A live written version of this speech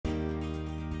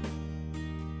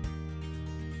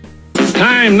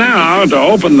Time now to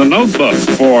open the notebook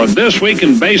for This Week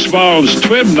in Baseball's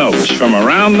TWIB notes from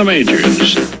around the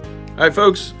majors. Hi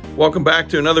folks, welcome back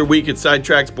to another week at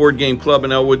Sidetracks Board Game Club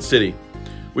in Ellwood City.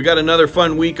 We got another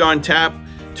fun week on tap.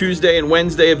 Tuesday and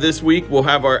Wednesday of this week, we'll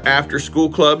have our after school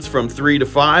clubs from 3 to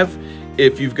 5.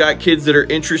 If you've got kids that are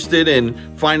interested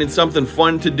in finding something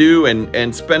fun to do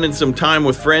and spending some time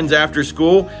with friends after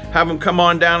school, have them come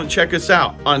on down and check us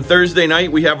out. On Thursday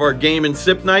night, we have our game and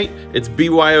sip night. It's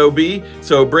BYOB,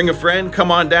 so bring a friend,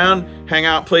 come on down, hang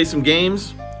out, play some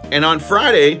games. And on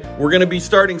Friday, we're gonna be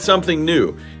starting something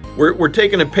new. We're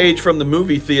taking a page from the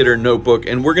movie theater notebook,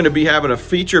 and we're gonna be having a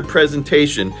feature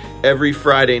presentation every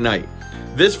Friday night.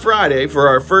 This Friday, for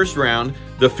our first round,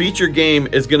 the feature game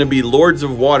is gonna be Lords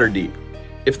of Waterdeep.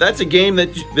 If that's a game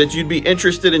that you'd be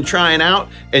interested in trying out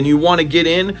and you want to get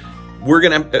in, we're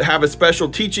going to have a special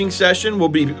teaching session. We'll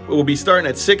be starting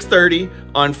at 6:30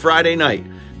 on Friday night.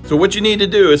 So what you need to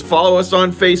do is follow us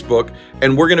on Facebook,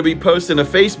 and we're going to be posting a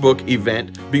Facebook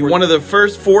event. Be one of the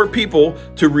first 4 people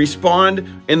to respond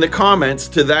in the comments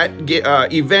to that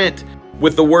event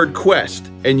with the word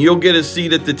quest, and you'll get a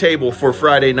seat at the table for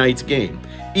Friday night's game.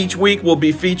 Each week we'll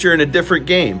be featuring a different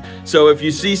game. So if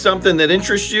you see something that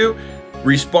interests you,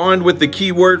 respond with the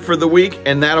keyword for the week,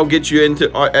 and that'll get you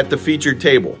into at the featured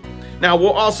table. Now,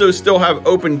 we'll also still have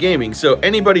open gaming, so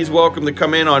anybody's welcome to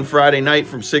come in on Friday night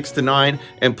from 6 to 9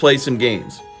 and play some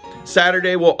games.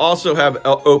 Saturday, we'll also have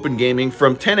open gaming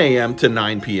from 10 a.m. to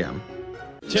 9 p.m.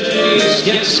 Today's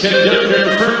guest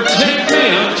conductor for Take Me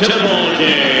Out to the Ball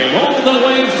Game, all the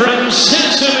way from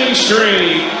Sesame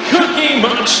Street, Cookie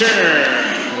Monster.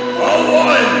 On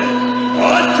 1,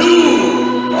 on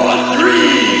 2, on 3.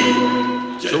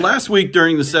 So last week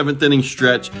during the 7th inning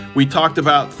stretch, we talked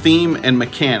about theme and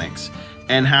mechanics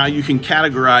and how you can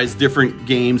categorize different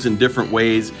games in different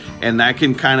ways, and that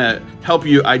can kind of help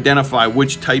you identify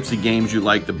which types of games you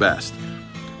like the best.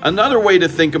 Another way to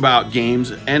think about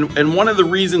games, and one of the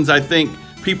reasons I think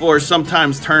people are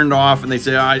sometimes turned off and they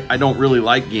say, I don't really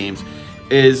like games,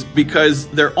 is because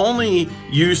they're only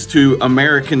used to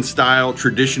American-style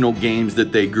traditional games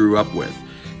that they grew up with.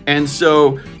 And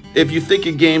so if you think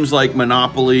of games like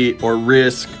Monopoly or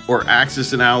Risk or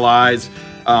Axis and Allies,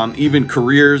 even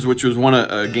Careers, which was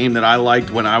a game that I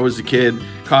liked when I was a kid,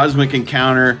 Cosmic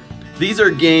Encounter, these are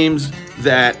games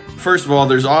that, first of all,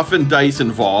 there's often dice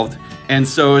involved, and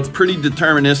so it's pretty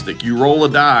deterministic. You roll a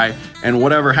die, and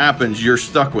whatever happens, you're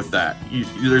stuck with that.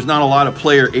 There's not a lot of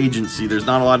player agency. There's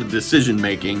not a lot of decision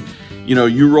making. You know,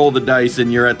 you roll the dice,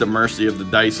 and you're at the mercy of the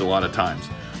dice a lot of times.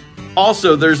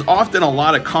 Also, there's often a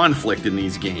lot of conflict in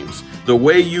these games. The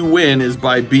way you win is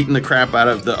by beating the crap out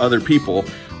of the other people,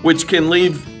 which can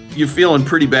leave you feeling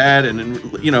pretty bad. And,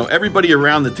 you know, everybody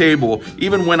around the table,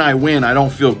 even when I win, I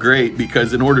don't feel great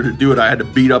because in order to do it, I had to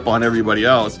beat up on everybody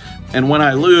else. And when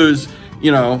I lose,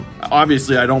 you know,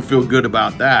 obviously I don't feel good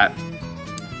about that.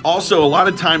 Also, a lot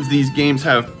of times these games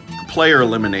have player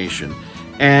elimination.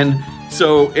 And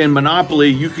so in Monopoly,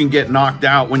 you can get knocked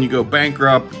out when you go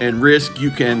bankrupt, and Risk, you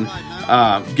can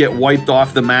get wiped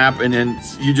off the map, and then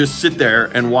you just sit there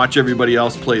and watch everybody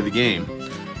else play the game.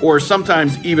 Or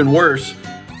sometimes even worse,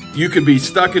 you could be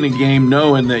stuck in a game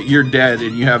knowing that you're dead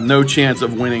and you have no chance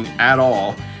of winning at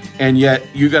all, and yet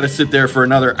you got to sit there for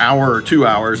another hour or 2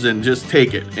 hours and just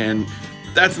take it, and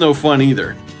that's no fun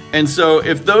either. And so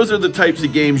if those are the types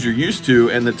of games you're used to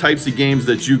and the types of games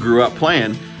that you grew up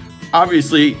playing,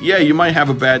 obviously, yeah, you might have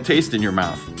a bad taste in your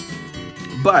mouth.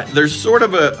 But there's sort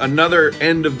of another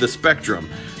end of the spectrum.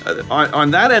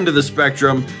 On that end of the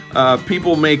spectrum,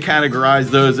 people may categorize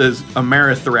those as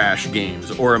Amerithrash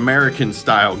games or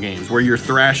American-style games where you're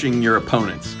thrashing your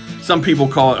opponents. Some people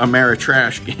call it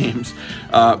Ameritrash games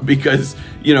because,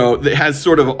 you know, it has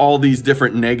sort of all these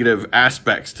different negative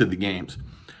aspects to the games.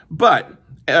 But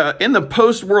in the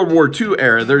post-World War II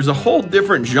era, there's a whole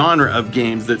different genre of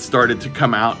games that started to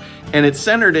come out, and it's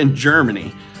centered in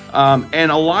Germany.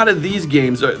 And a lot of these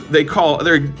games, they're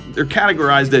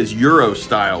categorized as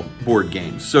Euro-style board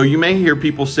games. So you may hear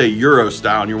people say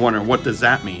Euro-style, and you're wondering, what does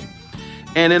that mean?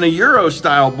 And in a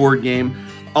Euro-style board game,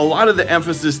 a lot of the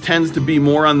emphasis tends to be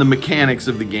more on the mechanics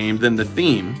of the game than the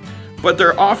theme, but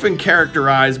they're often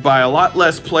characterized by a lot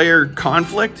less player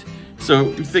conflict. So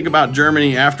you think about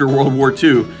Germany after World War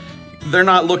II, they're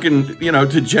not looking, you know,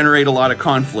 to generate a lot of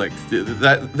conflict.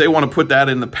 That they want to put that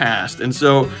in the past. And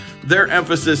so their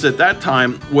emphasis at that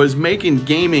time was making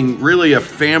gaming really a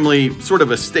family, sort of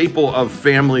a staple of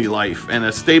family life and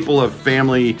a staple of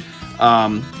family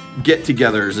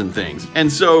get-togethers and things.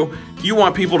 And so you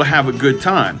want people to have a good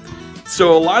time.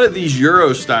 So a lot of these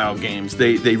Euro-style games,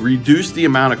 they reduce the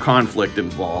amount of conflict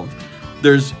involved.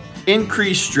 There's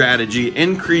increased strategy,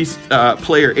 increased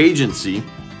player agency.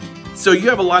 So you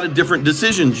have a lot of different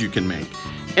decisions you can make.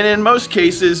 And in most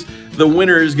cases, the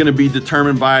winner is going to be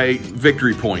determined by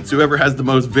victory points, whoever has the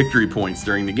most victory points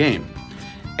during the game.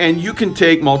 And you can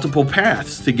take multiple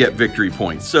paths to get victory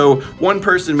points. So one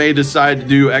person may decide to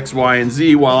do X, Y, and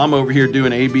Z while I'm over here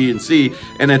doing A, B, and C.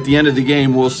 And at the end of the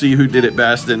game, we'll see who did it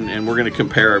best, and we're going to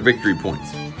compare our victory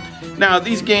points. Now,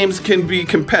 these games can be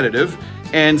competitive,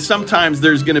 and sometimes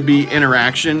there's going to be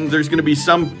interaction. There's going to be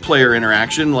some player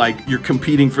interaction, like you're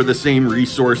competing for the same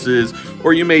resources,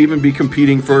 or you may even be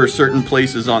competing for certain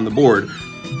places on the board.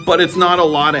 But it's not a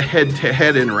lot of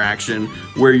head-to-head interaction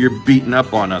where you're beating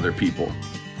up on other people.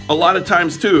 A lot of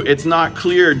times, too, it's not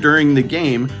clear during the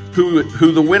game who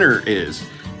the winner is.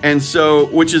 And so,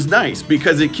 which is nice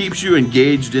because it keeps you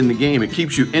engaged in the game. It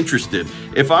keeps you interested.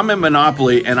 If I'm in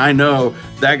Monopoly and I know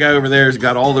that guy over there has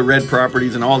got all the red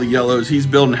properties and all the yellows, he's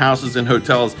building houses and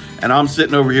hotels, and I'm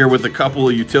sitting over here with a couple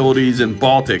of utilities in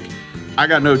Baltic, I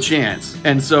got no chance.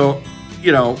 And so,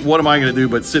 you know, what am I going to do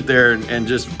but sit there and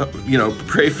just, you know,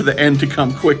 pray for the end to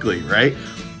come quickly, right?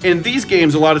 In these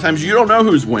games, a lot of times you don't know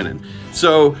who's winning.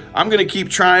 So I'm going to keep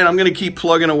trying, I'm going to keep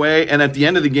plugging away, and at the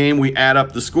end of the game, we add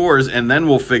up the scores, and then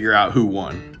we'll figure out who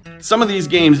won. Some of these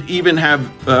games even have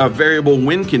variable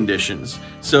win conditions.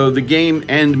 So the game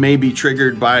end may be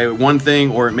triggered by one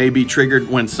thing, or it may be triggered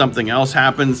when something else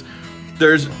happens.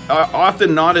 There's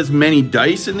often not as many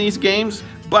dice in these games,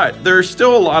 but there's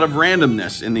still a lot of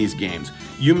randomness in these games.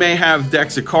 You may have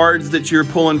decks of cards that you're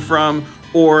pulling from,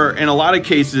 or in a lot of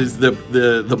cases,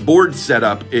 the board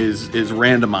setup is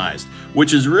randomized,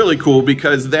 which is really cool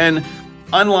because then,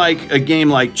 unlike a game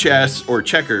like chess or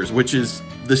checkers, which is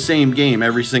the same game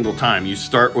every single time, you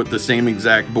start with the same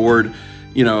exact board,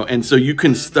 you know, and so you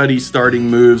can study starting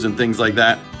moves and things like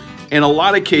that. In a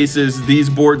lot of cases, these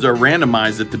boards are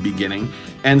randomized at the beginning,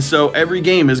 and so every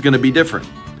game is going to be different.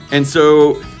 And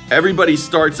so everybody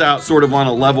starts out sort of on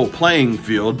a level playing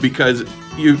field because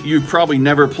you've probably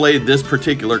never played this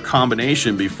particular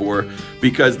combination before,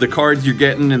 because the cards you're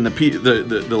getting and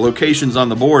the locations on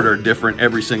the board are different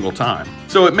every single time.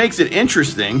 So it makes it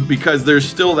interesting because there's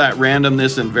still that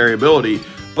randomness and variability,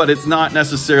 but it's not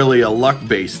necessarily a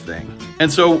luck-based thing.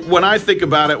 And so when I think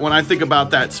about it, when I think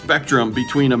about that spectrum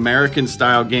between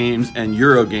American-style games and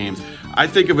Euro games, I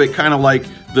think of it kind of like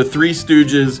the Three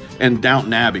Stooges and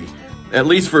Downton Abbey. At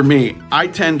least for me, I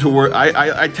tend to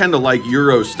like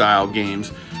Euro-style games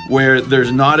where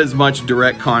there's not as much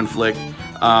direct conflict,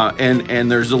 and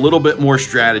there's a little bit more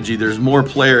strategy. There's more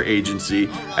player agency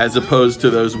as opposed to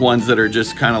those ones that are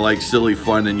just kind of like silly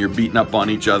fun and you're beating up on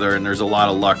each other and there's a lot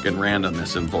of luck and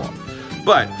randomness involved.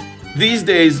 But these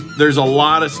days, there's a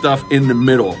lot of stuff in the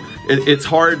middle. It's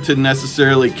hard to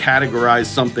necessarily categorize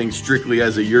something strictly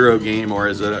as a Euro game or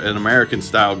as an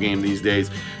American-style game these days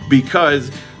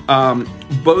because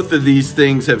both of these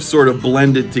things have sort of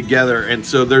blended together, and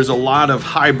so there's a lot of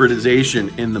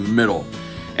hybridization in the middle.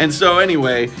 And so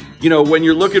anyway, you know, when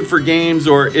you're looking for games,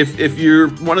 or if you're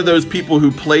one of those people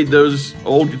who played those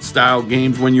old style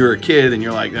games when you were a kid and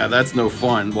you're like, nah, that's no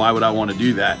fun, why would I want to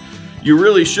do that? You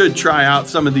really should try out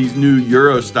some of these new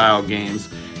Euro style games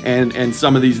and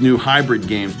some of these new hybrid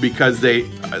games because they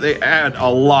add a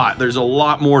lot. There's a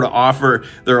lot more to offer.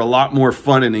 They're a lot more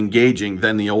fun and engaging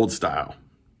than the old style.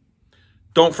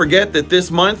 Don't forget that this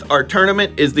month our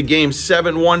tournament is the game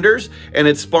 7 Wonders, and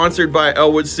it's sponsored by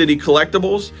Ellwood City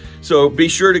Collectibles. So be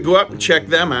sure to go up and check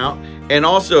them out. And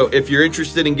also, if you're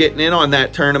interested in getting in on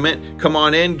that tournament, come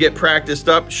on in, get practiced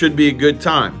up. Should be a good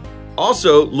time.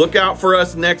 Also, look out for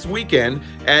us next weekend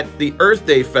at the Earth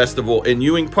Day Festival in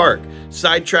Ewing Park.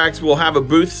 Sidetracks will have a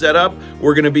booth set up.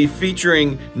 We're going to be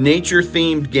featuring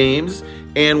nature-themed games,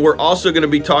 and we're also going to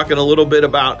be talking a little bit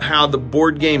about how the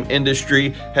board game industry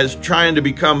has trying to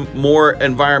become more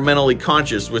environmentally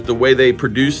conscious with the way they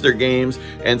produce their games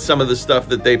and some of the stuff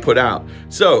that they put out.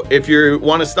 So if you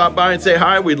want to stop by and say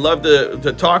hi, we'd love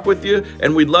to talk with you,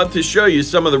 and we'd love to show you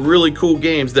some of the really cool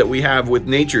games that we have with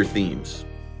nature themes.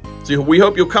 So we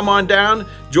hope you'll come on down,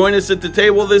 join us at the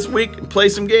table this week, and play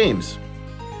some games.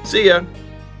 See ya.